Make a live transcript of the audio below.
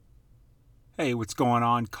Hey, what's going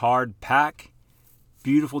on, Card Pack?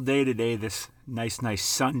 Beautiful day today, this nice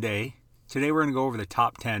Sunday. Today we're going to go over the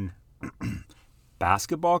top 10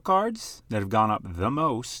 basketball cards that have gone up the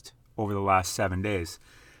most over the last 7 days.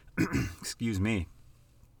 Excuse me.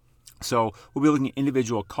 So we'll be looking at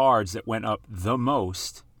individual cards that went up the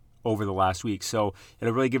most over the last week. So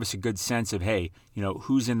it'll really give us a good sense of, hey,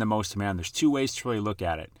 who's in the most demand. There's two ways to really look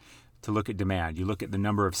at it, to look at demand. You look at the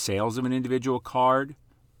number of sales of an individual card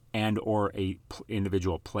and or a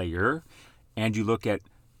individual player, and you look at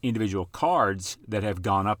individual cards that have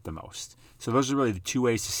gone up the most. So those are really the two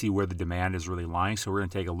ways to see where the demand is really lying. So we're going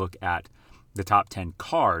to take a look at the top 10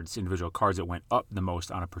 cards, individual cards that went up the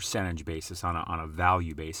most on a percentage basis, on a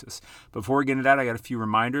value basis. Before we get into that, I got a few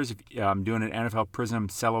reminders. I'm doing an NFL Prism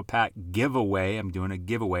Cello Pack giveaway. I'm doing a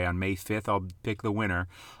giveaway on May 5th. I'll pick the winner.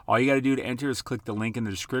 All you got to do to enter is click the link in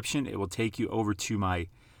the description. It will take you over to my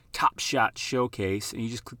Top Shot Showcase, and you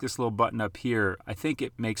just click this little button up here. I think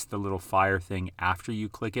it makes the little fire thing after you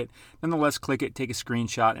click it. Nonetheless, click it, take a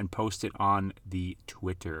screenshot, and post it on the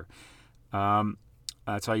Twitter.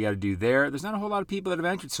 That's all you got to do there. There's not a whole lot of people that have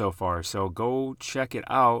entered so far, so go check it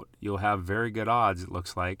out. You'll have very good odds, it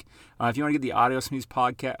looks like. If you want to get the audio from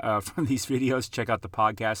these videos, check out the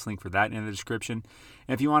podcast link for that in the description.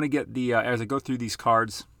 And if you want to get the, as I go through these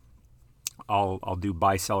cards, I'll do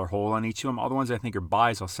buy, sell, or hold on each of them. All the ones I think are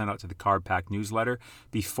buys, I'll send out to the Card Pack newsletter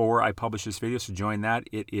before I publish this video, so join that.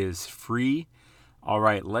 It is free. All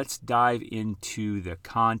right, let's dive into the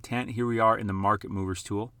content. Here we are in the Market Movers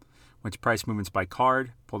tool. Went to price movements by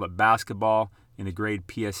card, pulled up basketball in the grade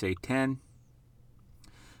PSA 10.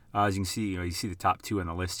 As you can see, you see the top two on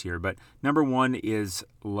the list here. But number one is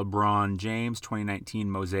LeBron James, 2019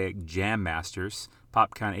 Mosaic Jam Masters.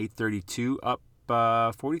 Pop count 832, up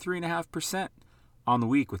 43.5% on the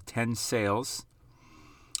week with 10 sales.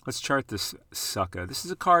 Let's chart this sucker. This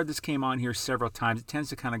is a card that's came on here several times. It tends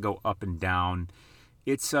to kind of go up and down.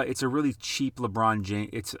 It's a really cheap LeBron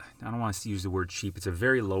James. I don't want to use the word cheap. It's a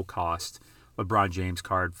very low cost LeBron James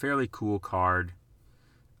card. Fairly cool card.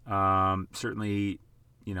 Certainly,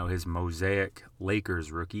 his Mosaic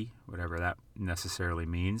Lakers rookie, whatever that necessarily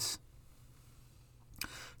means.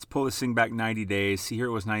 Let's pull this thing back 90 days. See, here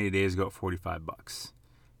it was 90 days ago at $45.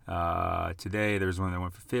 Today there's one that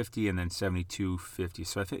went for 50 and then 72.50.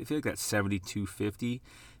 So I feel like that 72.50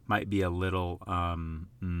 might be a little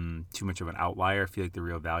too much of an outlier. I feel like the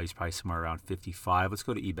real value is probably somewhere around 55. Let's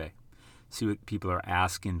go to eBay. See what people are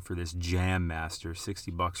asking for this Jam Master.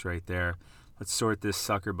 $60 right there. Let's sort this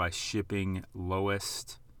sucker by shipping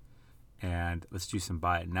lowest. And let's do some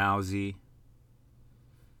buy it nowsy.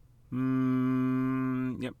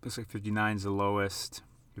 Yep, looks like 59 is the lowest.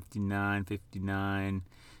 59.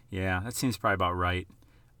 Yeah, that seems probably about right.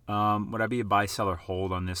 Would I be a buy, sell, or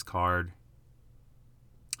hold on this card?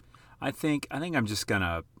 I think I'm just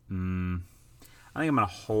gonna. I'm gonna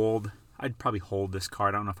hold. I'd probably hold this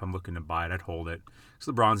card. I don't know if I'm looking to buy it. I'd hold it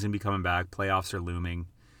because LeBron's gonna be coming back. Playoffs are looming.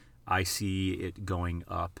 I see it going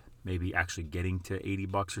up. Maybe actually getting to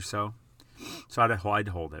 $80 or so. So I'd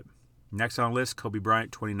hold it. Next on the list, Kobe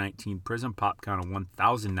Bryant, 2019 Prism, pop count of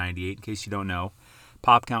 1,098. In case you don't know,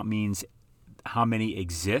 pop count means how many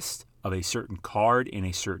exist of a certain card in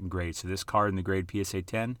a certain grade. So this card in the grade PSA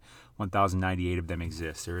 10, 1,098 of them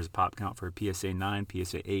exist. There is a pop count for a PSA 9,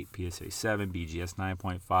 PSA 8, PSA 7, BGS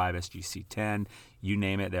 9.5, SGC 10. You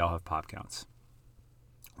name it, they all have pop counts,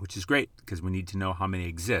 which is great because we need to know how many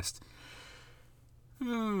exist.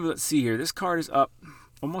 Let's see here. This card is up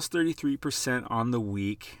almost 33% on the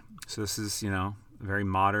week. So this is, very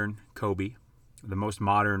modern Kobe, the most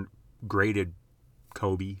modern graded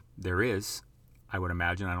Kobe there is, I would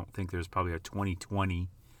imagine. I don't think there's probably a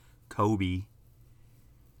 2020 Kobe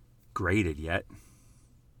graded yet.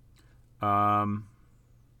 It's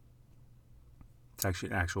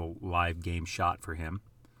actually an actual live game shot for him.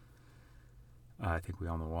 I think we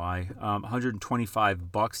all know why.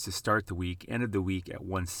 $125 to start the week. Ended the week at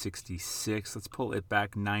 $166. Let's pull it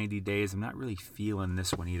back 90 days. I'm not really feeling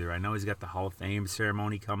this one either. I know he's got the Hall of Fame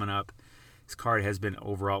ceremony coming up. His card has been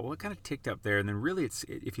overall, well, it kind of ticked up there. And then really,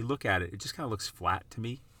 if you look at it, it just kind of looks flat to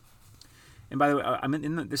me. And by the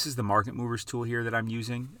way, this is the Market Movers tool here that I'm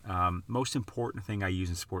using. Most important thing I use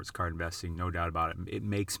in sports card investing, no doubt about it. It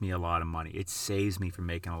makes me a lot of money. It saves me from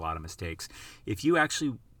making a lot of mistakes. If you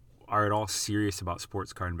actually are at all serious about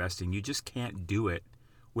sports card investing, you just can't do it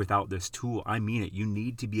without this tool. I mean it. You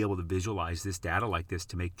need to be able to visualize this data like this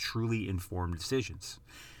to make truly informed decisions.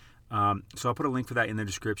 So I'll put a link for that in the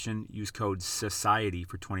description. Use code SOCIETY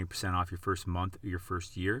for 20% off your first month or your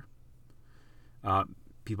first year.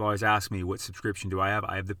 People always ask me, what subscription do I have?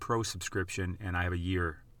 I have the Pro subscription, and I have a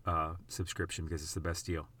year subscription because it's the best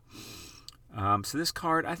deal. So this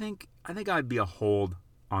card, I think I'd be a hold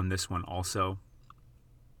on this one also.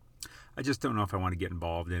 I just don't know if I want to get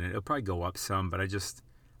involved in it. It'll probably go up some, but I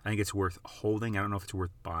think it's worth holding. I don't know if it's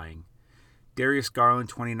worth buying. Darius Garland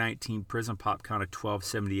 2019 Prism pop count of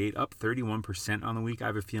 1278, up 31% on the week. I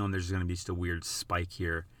have a feeling there's going to be just a weird spike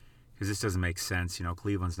here because this doesn't make sense. You know,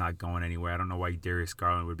 Cleveland's not going anywhere. I don't know why Darius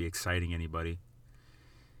Garland would be exciting anybody.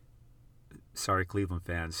 Sorry, Cleveland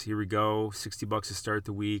fans. Here we go. $60 to start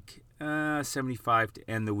the week. 75 to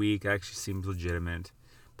end the week. Actually seems legitimate.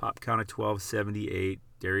 Pop count of 1278.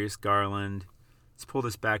 Darius Garland. Let's pull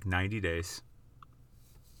this back 90 days.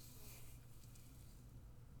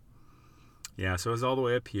 Yeah, so it was all the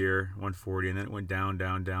way up here, 140, and then it went down,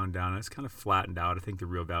 down, down, down. It's kind of flattened out. I think the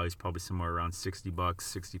real value is probably somewhere around $60,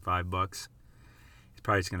 $65. It's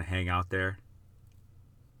probably just going to hang out there.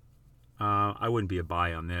 I wouldn't be a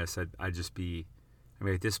buy on this. I'd just be, I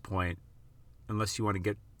mean, at this point, unless you want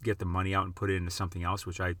to get the money out and put it into something else,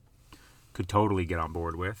 which I could totally get on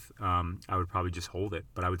board with, I would probably just hold it.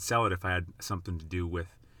 But I would sell it if I had something to do with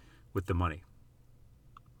the money.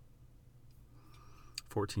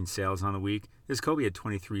 14 sales on the week. This Kobe had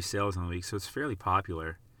 23 sales on the week, so it's fairly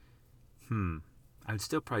popular. I would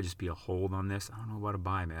still probably just be a hold on this. I don't know about a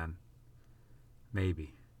buy, man.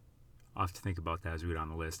 Maybe. I'll have to think about that as we get on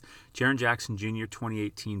the list. Jaren Jackson Jr.,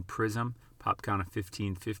 2018 Prism. Pop count of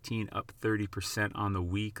 1515, up 30% on the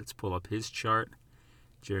week. Let's pull up his chart.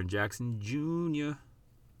 Jaren Jackson Jr.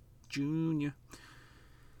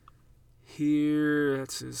 Here,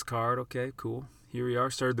 that's his card. Okay, cool. Here we are.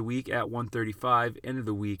 Started the week at 135. Ended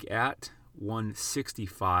the week at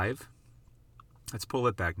 165. Let's pull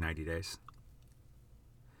it back 90 days.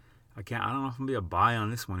 I don't know if I'm going to be a buy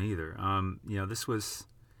on this one either. This was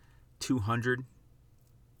 200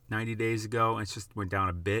 90 days ago, and it just went down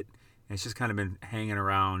a bit. And it's just kind of been hanging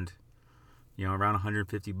around, around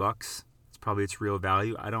 $150. It's probably its real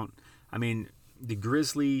value. The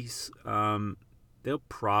Grizzlies, they'll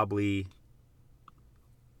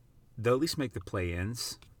at least make the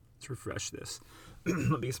play-ins. Let's refresh this.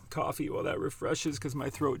 Let me get some coffee while that refreshes because my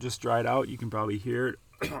throat just dried out. You can probably hear it.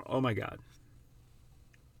 Oh, my God.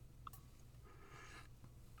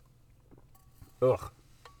 Ugh.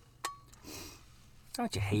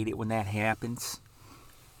 Don't you hate it when that happens?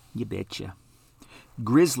 You betcha.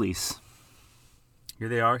 Grizzlies. Here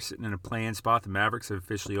they are, sitting in a play-in spot. The Mavericks have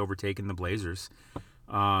officially overtaken the Blazers.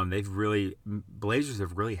 Blazers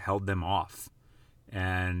have really held them off.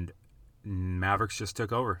 And Mavericks just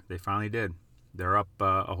took over. They finally did. They're up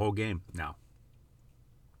a whole game now.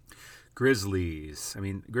 Grizzlies.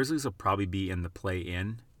 Grizzlies will probably be in the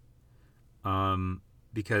play-in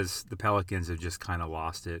because the Pelicans have just kind of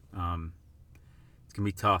lost it. It's going to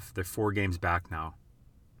be tough. They're 4 games back now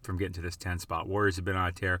from getting to this 10 spot. Warriors have been on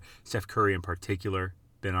a tear. Steph Curry in particular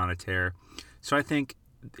been on a tear. So I think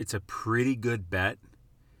it's a pretty good bet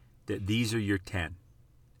that these are your 10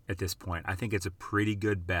 at this point. I think it's a pretty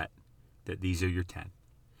good bet that these are your 10.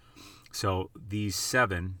 So these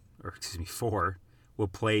 4 will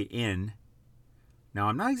play in. Now,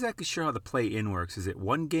 I'm not exactly sure how the play in works. Is it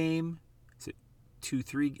 1 game? Is it 2,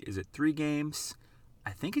 3? Is it 3 games? I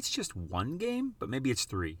think it's just 1 game, but maybe it's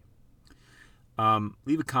 3.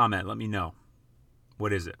 Leave a comment. Let me know.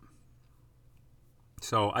 What is it?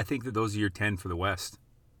 So I think that those are your 10 for the West.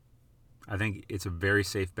 I think it's a very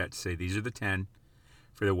safe bet to say these are the 10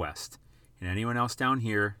 for the West. And anyone else down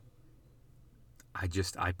here,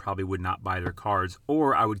 I probably would not buy their cards,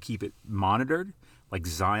 or I would keep it monitored, like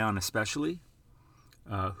Zion especially.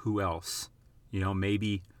 Who else?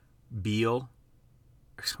 Maybe Beal.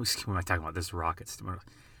 What am I talking about? This Rockets.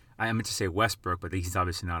 I meant to say Westbrook, but he's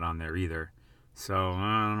obviously not on there either. So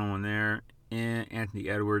I don't know when there. Anthony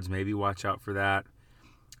Edwards, maybe watch out for that.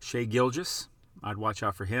 Shai Gilgeous, I'd watch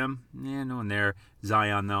out for him. No one there.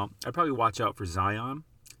 Zion, though. I'd probably watch out for Zion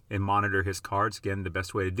and monitor his cards. Again, the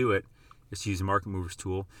best way to do it is to use the Market Movers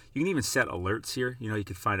tool. You can even set alerts here. You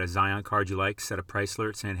could find a Zion card you like, set a price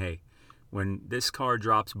alert saying, hey, when this card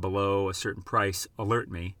drops below a certain price, alert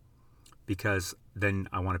me because then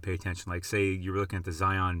I want to pay attention. Like, say you're looking at the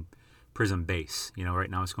Zion Prism base. Right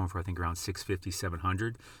now it's going for, I think, around 650,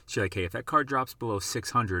 700. So you're like, hey, if that card drops below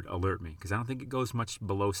 600, alert me. Because I don't think it goes much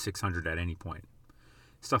below 600 at any point.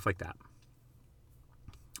 Stuff like that.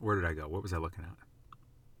 Where did I go? What was I looking at?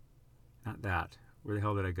 Not that. Where the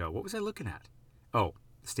hell did I go? What was I looking at? Oh,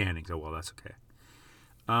 standings. Oh, well, that's okay.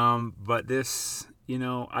 But this,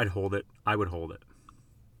 I'd hold it. I would hold it.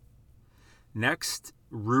 Next,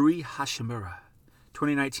 Rui Hachimura.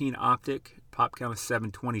 2019 Optic. Pop count of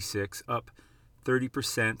 726, up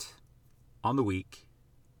 30% on the week.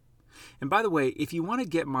 And by the way, if you want to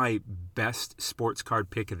get my best sports card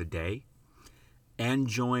pick of the day, and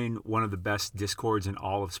join one of the best Discords in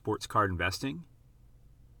all of sports card investing,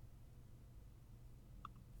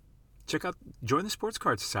 join the Sports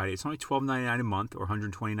Card Society. It's only $12.99 a month or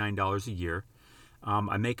 $129 a year.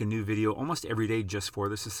 I make a new video almost every day just for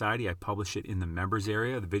the society. I publish it in the members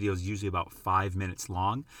area. The video is usually about 5 minutes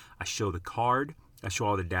long. I show the card. I show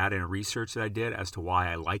all the data and research that I did as to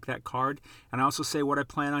why I like that card. And I also say what I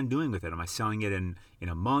plan on doing with it. Am I selling it in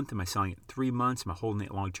a month? Am I selling it in 3 months? Am I holding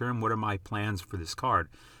it long term? What are my plans for this card?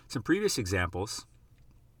 Some previous examples.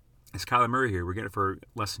 It's Kyler Murray here. We're getting it for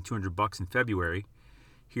less than $200 in February.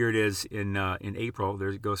 Here it is in April. There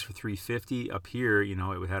it goes for $350. Up here,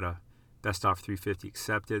 it had a best off $350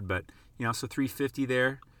 accepted, but so $350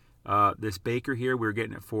 there. This Baker here, we were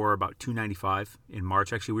getting it for about $295 in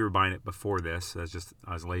March. Actually, we were buying it before this.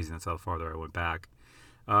 I was lazy. That's how farther I went back.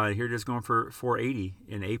 Here it is going for $480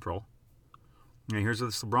 in April. And here's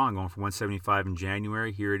this LeBron going for $175 in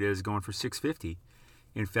January. Here it is going for $650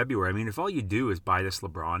 in February. I mean, if all you do is buy this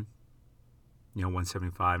LeBron,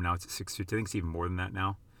 $175, now it's at $650. I think it's even more than that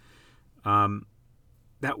now.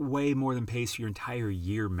 That way more than pays for your entire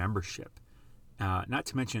year membership. Not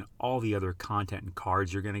to mention all the other content and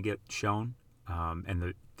cards you're going to get shown.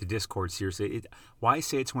 And the Discord, seriously. Why I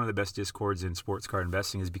say it's one of the best Discords in sports card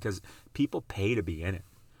investing is because people pay to be in it.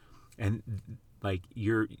 And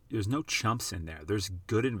there's no chumps in there. There's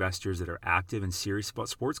good investors that are active and serious about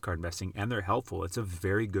sports card investing, and they're helpful. It's a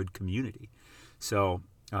very good community. So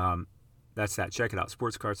that's that. Check it out.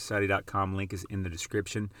 SportsCardSociety.com. Link is in the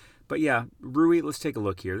description. But yeah, Rui, let's take a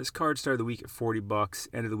look here. This card started the week at $40,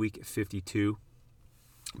 ended the week at $52.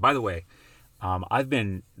 By the way, I've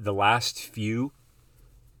been the last few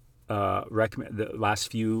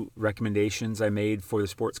recommendations I made for the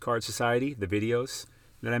Sports Card Society, the videos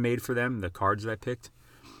that I made for them, the cards that I picked,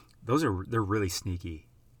 they're really sneaky,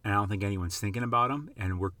 and I don't think anyone's thinking about them.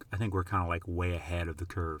 And I think we're kind of like way ahead of the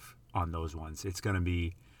curve on those ones.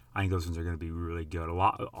 I think those ones are going to be really good.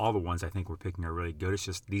 All the ones I think we're picking are really good. It's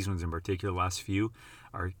just these ones in particular, the last few,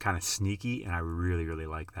 are kind of sneaky, and I really, really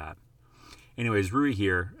like that. Anyways, Rui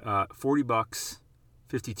here, $40,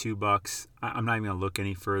 $52. I'm not even going to look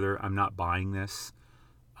any further. I'm not buying this.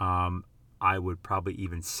 I would probably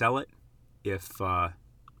even sell it if I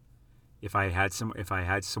had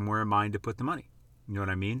somewhere in mind to put the money. You know what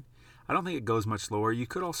I mean? I don't think it goes much lower. You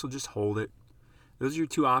could also just hold it. Those are your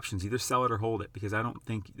two options. Either sell it or hold it, because I don't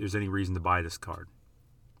think there's any reason to buy this card.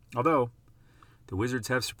 Although, the Wizards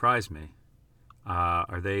have surprised me.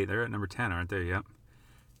 They're at number 10, aren't they? Yep.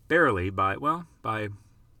 Barely, by a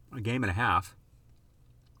game and a half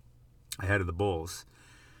ahead of the Bulls.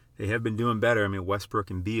 They have been doing better. I mean,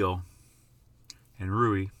 Westbrook and Beal and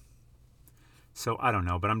Rui. So, I don't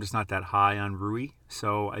know, but I'm just not that high on Rui.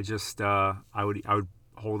 So, I would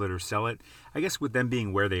hold it or sell it. I guess with them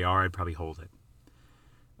being where they are, I'd probably hold it.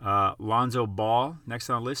 Lonzo Ball, next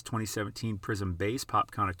on the list, 2017 Prism Base,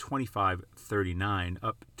 pop count of 2539,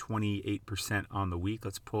 up 28% on the week.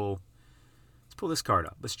 Let's pull this card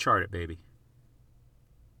up. Let's chart it, baby.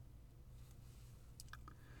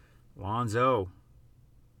 Lonzo,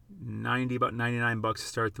 about $99 to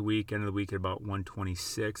start the week, end of the week at about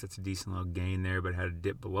 126. That's a decent little gain there, but had a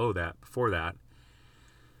dip below that. Before that,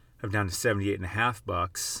 I'm down to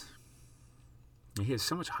 $78.50. He has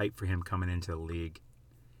so much hype for him coming into the league.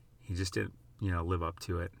 He just didn't, live up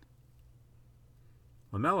to it.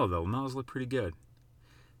 LaMelo's looked pretty good.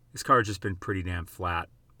 This card's just been pretty damn flat.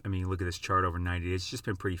 I mean, look at this chart over 90 days. It's just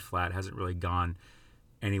been pretty flat. It hasn't really gone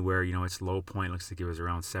anywhere. Its low point looks like it was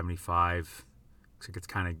around 75. Looks like it's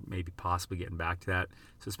kind of maybe possibly getting back to that.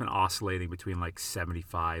 So it's been oscillating between like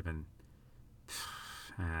 75 and,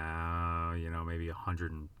 maybe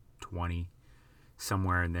 120.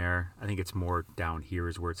 Somewhere in there. I think it's more down here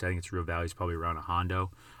is where I think its real value is probably around a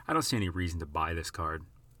Hondo. I don't see any reason to buy this card.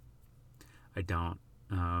 I don't.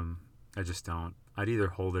 I just don't. I'd either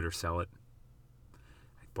hold it or sell it.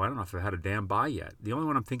 But I don't know if I've had a damn buy yet. The only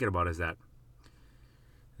one I'm thinking about is that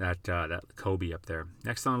Kobe up there.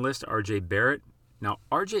 Next on the list, RJ Barrett. Now,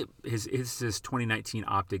 RJ is his 2019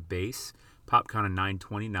 Optic Base. Pop count of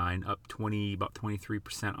 929, up about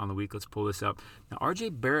 23% on the week. Let's pull this up. Now,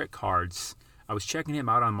 RJ Barrett cards, I was checking him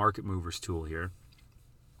out on Market Movers tool here,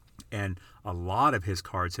 and a lot of his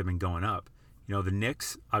cards have been going up. The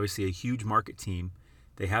Knicks, obviously a huge market team.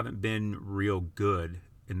 They haven't been real good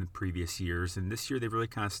in the previous years, and this year they've really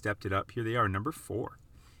kind of stepped it up. Here they are, number 4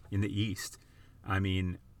 in the East. I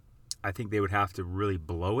mean, I think they would have to really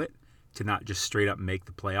blow it to not just straight up make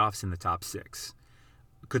the playoffs in the top 6.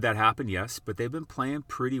 Could that happen? Yes, but they've been playing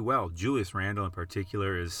pretty well. Julius Randle in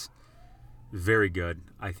particular is very good.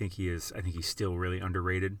 I think he's still really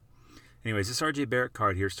underrated. Anyways, this RJ Barrett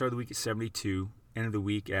card here started the week at 72, end of the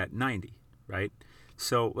week at 90, right?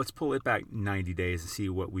 So let's pull it back 90 days and see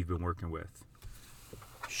what we've been working with.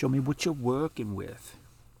 Show me what you're working with.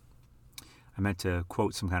 I meant to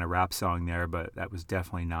quote some kind of rap song there, but that was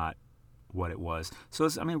definitely not what it was. So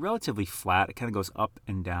it's, relatively flat. It kind of goes up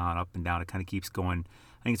and down, up and down. It kind of keeps going.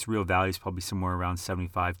 I think its real value is probably somewhere around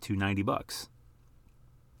 75 to 90 bucks.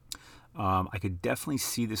 I could definitely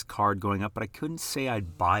see this card going up, but I couldn't say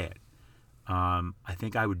I'd buy it. I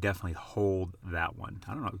think I would definitely hold that one.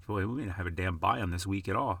 I don't know. Boy, we didn't have a damn buy on this week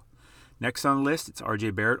at all. Next on the list, it's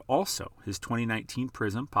RJ Barrett. Also, his 2019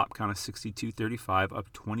 Prism, pop count of 62.35,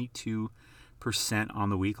 up 22% on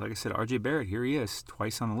the week. Like I said, RJ Barrett, here he is,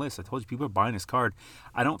 twice on the list. I told you people are buying his card.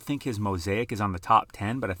 I don't think his Mosaic is on the top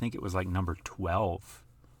 10, but I think it was like number 12.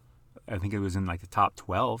 I think it was in like the top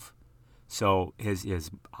 12. So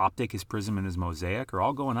his Optic, his Prism, and his Mosaic are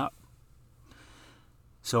all going up.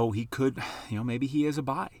 So he could, maybe he is a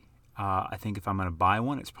buy. I think if I'm going to buy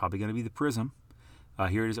one, it's probably going to be the Prism.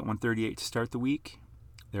 Here it is at 138 to start the week.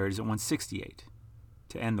 There it is at 168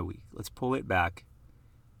 to end the week. Let's pull it back.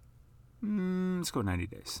 Let's go 90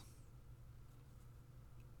 days.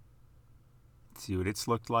 Let's see what it's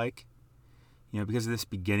looked like. Because of this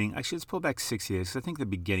beginning. Actually, let's pull back 60 days. Because I think the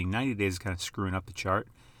beginning, 90 days is kind of screwing up the chart.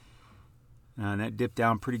 And that dipped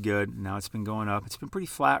down pretty good. Now it's been going up. It's been pretty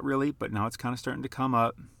flat, really, but now it's kind of starting to come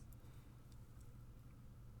up.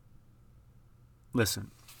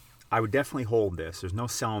 Listen, I would definitely hold this. There's no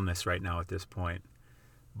selling this right now at this point.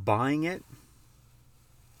 Buying it.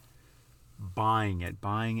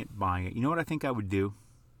 You know what I think I would do?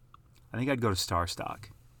 I think I'd go to Star Stock.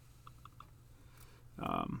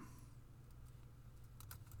 I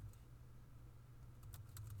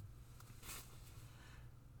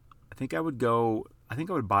think I would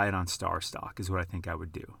buy it on Star Stock is what I think I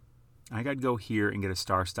would do. I think I'd go here and get a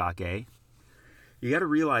Star Stock A. You got to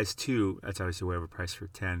realize, too, that's obviously way overpriced for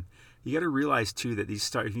 10. You got to realize, too, that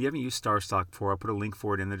if you haven't used Star Stock before, I'll put a link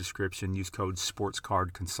for it in the description. Use code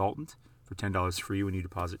SPORTSCARDCONSULTANT for $10 free when you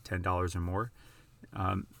deposit $10 or more.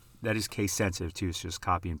 That is case sensitive, too, so just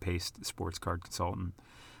copy and paste Sports Card Consultant.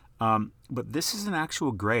 But this is an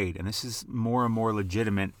actual grade, and this is more and more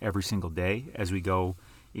legitimate every single day as we go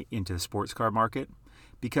into the sports card market,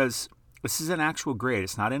 because this is an actual grade.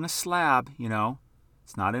 It's not in a slab,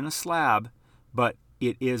 It's not in a slab. But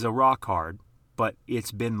it is a raw card, but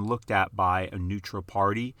it's been looked at by a neutral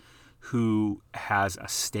party who has a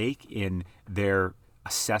stake in their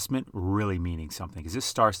assessment really meaning something. Because this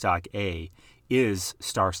Star Stock A is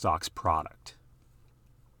Star Stock's product.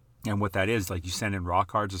 And what that is, like you send in raw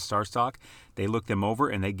cards to Star Stock, they look them over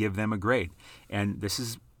and they give them a grade. And this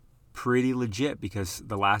is pretty legit because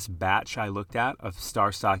the last batch I looked at of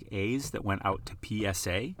Star Stock A's that went out to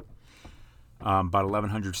PSA, about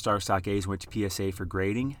 1,100 Star Stock A's went to PSA for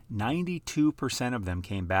grading. 92% of them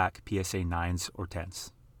came back PSA 9s or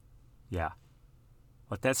 10s. Yeah.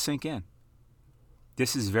 Let that sink in.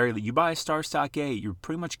 This is you buy a Star Stock A, you're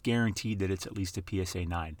pretty much guaranteed that it's at least a PSA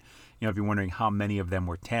 9. If you're wondering how many of them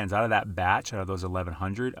were 10s, out of that batch, out of those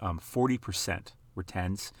 1,100, 40% were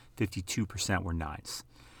 10s, 52% were 9s.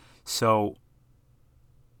 So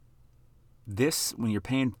this, when you're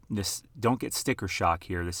paying this, don't get sticker shock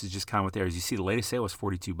here. This is just kind of what there is. You see, the latest sale was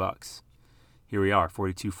 $42. Here we are,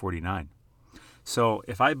 $42.49. So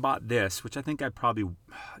if I bought this, which I think I probably,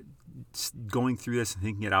 going through this and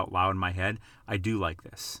thinking it out loud in my head, I do like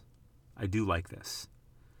this. I do like this.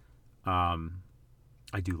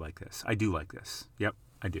 Yep,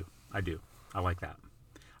 I do. I like that.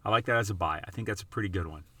 I like that as a buy. I think that's a pretty good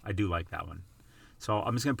one. I do like that one. So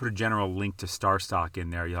I'm just going to put a general link to Star Stock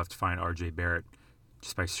in there. You'll have to find RJ Barrett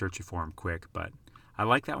just by searching for him quick. But I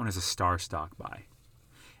like that one as a Star Stock buy.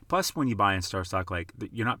 Plus, when you buy in Star Stock, like,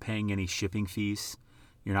 you're not paying any shipping fees.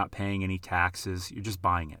 You're not paying any taxes. You're just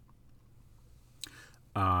buying it,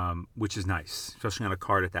 which is nice, especially on a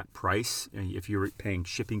card at that price. And if you're paying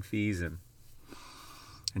shipping fees and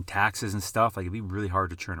taxes and stuff, like, it'd be really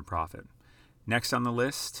hard to churn a profit. Next on the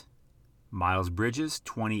list, Miles Bridges,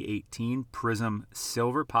 2018 Prism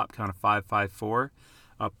Silver, pop count of 554,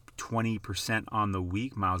 up 20% on the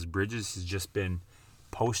week. Miles Bridges has just been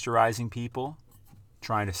posterizing people,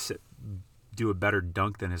 trying to do a better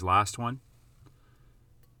dunk than his last one.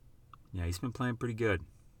 Yeah, he's been playing pretty good.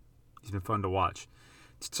 He's been fun to watch.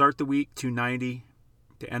 To start the week, 290.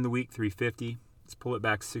 To end the week, 350. Let's pull it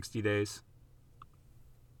back 60 days.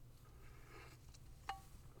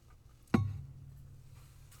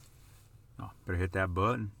 Oh, better hit that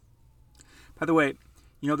button. By the way,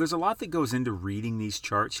 there's a lot that goes into reading these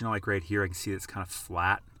charts. Like right here, I can see it's kind of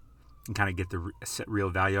flat. and kind of get the real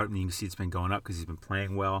value out of it. And you can see it's been going up because he's been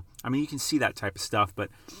playing well. I mean, you can see that type of stuff, but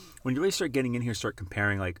when you really start getting in here, start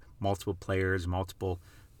comparing like multiple players, multiple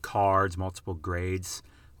cards, multiple grades,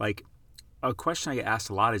 like a question I get asked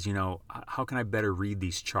a lot is, how can I better read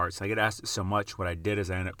these charts? I get asked it so much. What I did is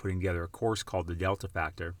I ended up putting together a course called the Delta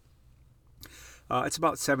Factor. It's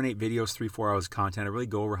about 7-8 videos, 3-4 hours of content. I really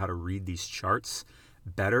go over how to read these charts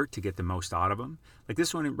better to get the most out of them. Like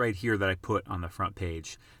this one right here that I put on the front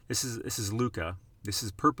page. This is Luka. This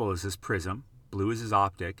is purple is his Prism. Blue is his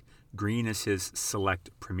Optic. Green is his Select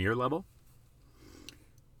Premier level.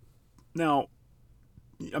 Now,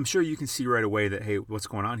 I'm sure you can see right away that, hey, what's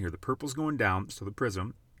going on here? The purple's going down, so the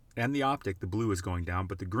Prism, and the Optic, the blue is going down,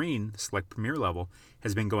 but the green, Select Premier level,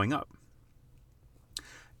 has been going up.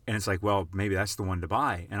 And it's like, well, maybe that's the one to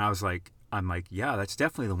buy. And I'm like, yeah, that's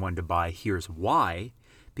definitely the one to buy. Here's why.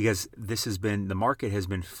 Because the market has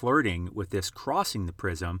been flirting with this crossing the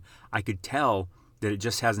Prism. I could tell that it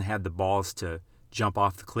just hasn't had the balls to jump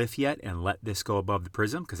off the cliff yet and let this go above the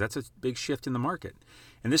Prism, because that's a big shift in the market.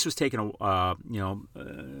 And this was taken a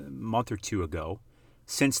month or two ago.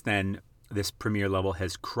 Since then, this Premier level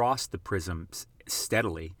has crossed the Prism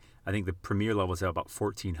steadily. I think the Premier level is at about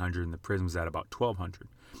 1,400 and the Prism's at about 1,200.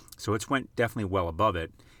 So it's went definitely well above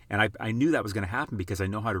it. And I knew that was going to happen because I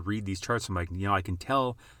know how to read these charts. I'm like, I can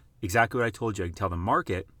tell exactly what I told you. I can tell the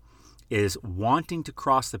market is wanting to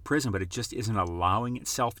cross the Prism, but it just isn't allowing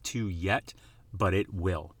itself to yet, but it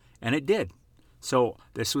will. And it did. So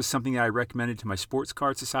this was something that I recommended to my Sports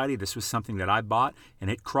Card Society. This was something that I bought, and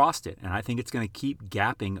it crossed it. And I think it's going to keep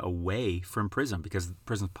gapping away from Prism because the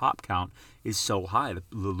Prism's pop count is so high. The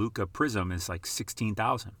Luka Prism is like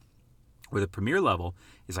 16,000, where the Premier level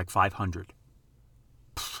is like 500.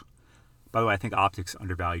 By the way, I think Optic's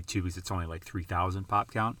undervalued too because it's only like 3,000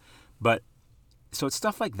 pop count. But so it's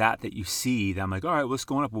stuff like that you see that I'm like, all right, what's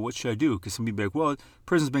going up? Well, what should I do? Because some people be like, well,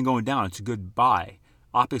 Prism's been going down. It's a good buy.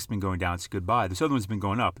 Optic's been going down. It's a good buy. This other one's been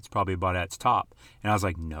going up. It's probably about at its top. And I was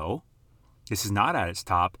like, no, this is not at its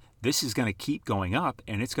top. This is going to keep going up,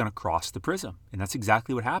 and it's going to cross the Prism. And that's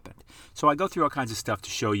exactly what happened. So I go through all kinds of stuff to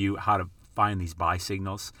show you how to find these buy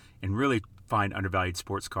signals and really find undervalued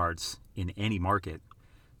sports cards in any market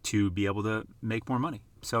to be able to make more money.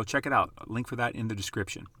 So check it out. Link for that in the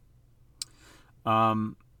description.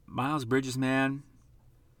 Miles Bridges, man,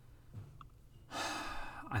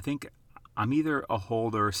 I think I'm either a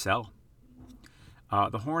hold or a sell.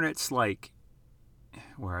 The Hornets, like,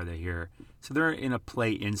 where are they here? So they're in a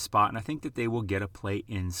play-in spot, and I think that they will get a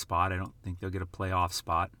play-in spot. I don't think they'll get a playoff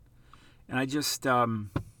spot. And I just, I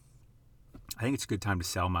think it's a good time to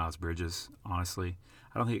sell Miles Bridges, honestly.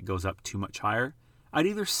 I don't think it goes up too much higher. I'd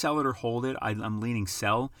either sell it or hold it. I'm leaning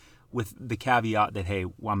sell with the caveat that, hey,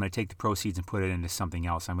 well, I'm going to take the proceeds and put it into something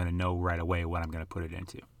else. I'm going to know right away what I'm going to put it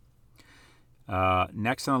into.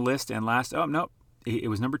 Next on the list and last, it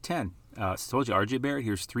was number 10. I told you, RJ Barrett,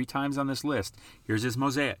 here's 3 times on this list. Here's his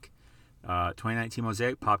Mosaic. 2019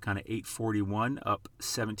 Mosaic, pop count of 841, up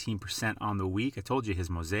 17% on the week. I told you his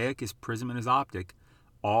Mosaic, his Prism, and his Optic,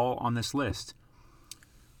 all on this list.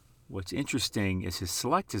 What's interesting is his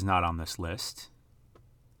Select is not on this list.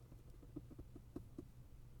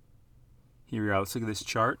 Here we are. Let's look at this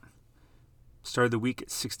chart. Started the week at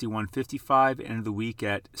 61.55, ended the week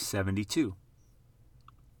at 72.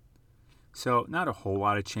 So not a whole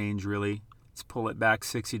lot of change, really. Let's pull it back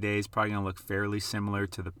 60 days. Probably going to look fairly similar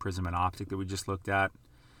to the Prism and Optic that we just looked at.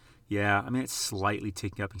 Yeah, I mean, it's slightly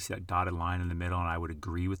ticking up. You see that dotted line in the middle, and I would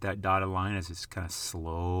agree with that dotted line as it's kind of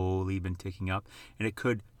slowly been ticking up. And it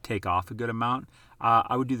could take off a good amount.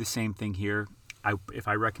 I would do the same thing here. If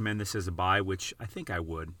I recommend this as a buy, which I think I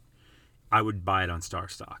would buy it on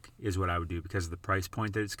StarStock, is what I would do because of the price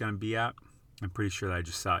point that it's going to be at. I'm pretty sure that I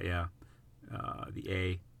just saw, the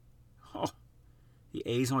A. Oh, the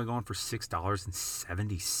A is only going for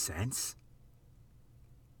 $6.70.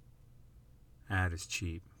 That is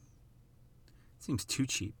cheap. It seems too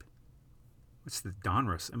cheap. What's the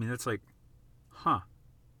Donruss? I mean, that's like, yeah,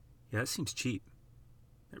 that seems cheap.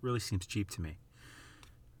 That really seems cheap to me.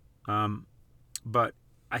 But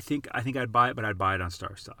I think I'd buy it, but I'd buy it on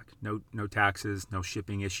StarStock. No taxes, no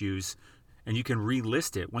shipping issues, and you can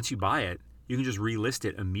relist it. Once you buy it, you can just relist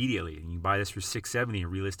it immediately. And you buy this for $6.70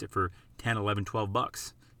 and relist it for $10, $11,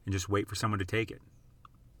 $12 and just wait for someone to take it.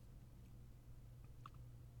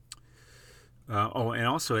 And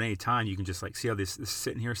also at any time you can just see how this is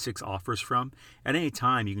sitting here, 6 offers from. At any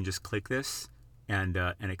time you can just click this and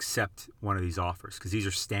accept one of these offers because these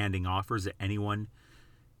are standing offers that anyone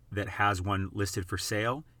that has one listed for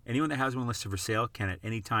sale. Anyone that has one listed for sale can at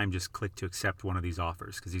any time just click to accept one of these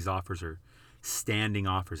offers because these offers are standing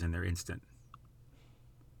offers and they're instant.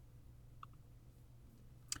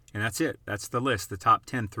 And that's it. That's the list. The top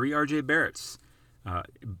 10. 3 R.J. Barretts.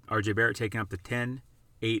 R.J. Barrett taking up the 10,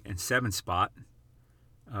 8, and 7 spot.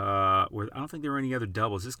 I don't think there were any other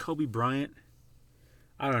doubles. Is this Kobe Bryant?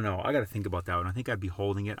 I don't know. I got to think about that one. I think I'd be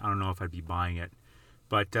holding it. I don't know if I'd be buying it.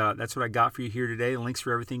 But that's what I got for you here today. Links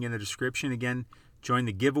for everything in the description. Again, join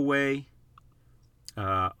the giveaway.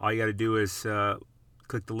 All you got to do is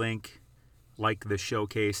click the link, like the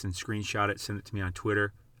showcase, and screenshot it. Send it to me on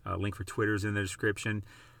Twitter. Link for Twitter is in the description.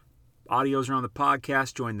 Audios are on the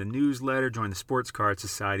podcast. Join the newsletter. Join the Sports Card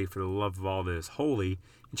Society for the love of all that is holy.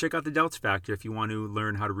 And check out the Delts Factor if you want to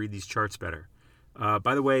learn how to read these charts better.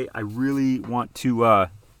 By the way, I really want to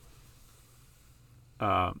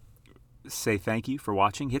say thank you for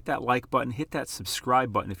watching. Hit that like button. Hit that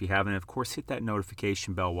subscribe button if you haven't. And of course, hit that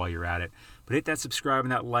notification bell while you're at it. But hit that subscribe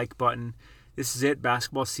and that like button. This is it.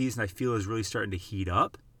 Basketball season, I feel, is really starting to heat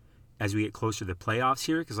up as we get closer to the playoffs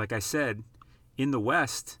here. Because like I said, in the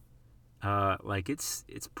West,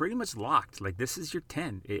 it's pretty much locked. Like, this is your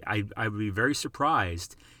 10. I would be very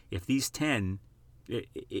surprised if these 10,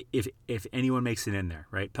 if anyone makes it in there,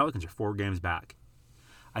 right? Pelicans are 4 games back.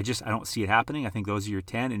 I don't see it happening. I think those are your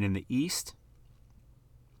 10. And in the East,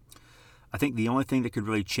 I think the only thing that could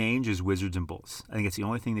really change is Wizards and Bulls. I think it's the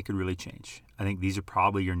only thing that could really change. I think these are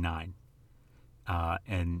probably your 9.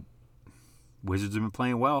 And Wizards have been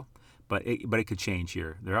playing well. But it could change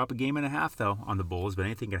here. They're up a game and a half, though, on the Bulls, but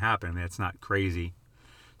anything can happen. I mean, it's not crazy.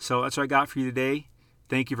 So that's what I got for you today.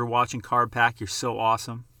 Thank you for watching Card Pack. You're so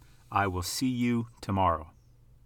awesome. I will see you tomorrow.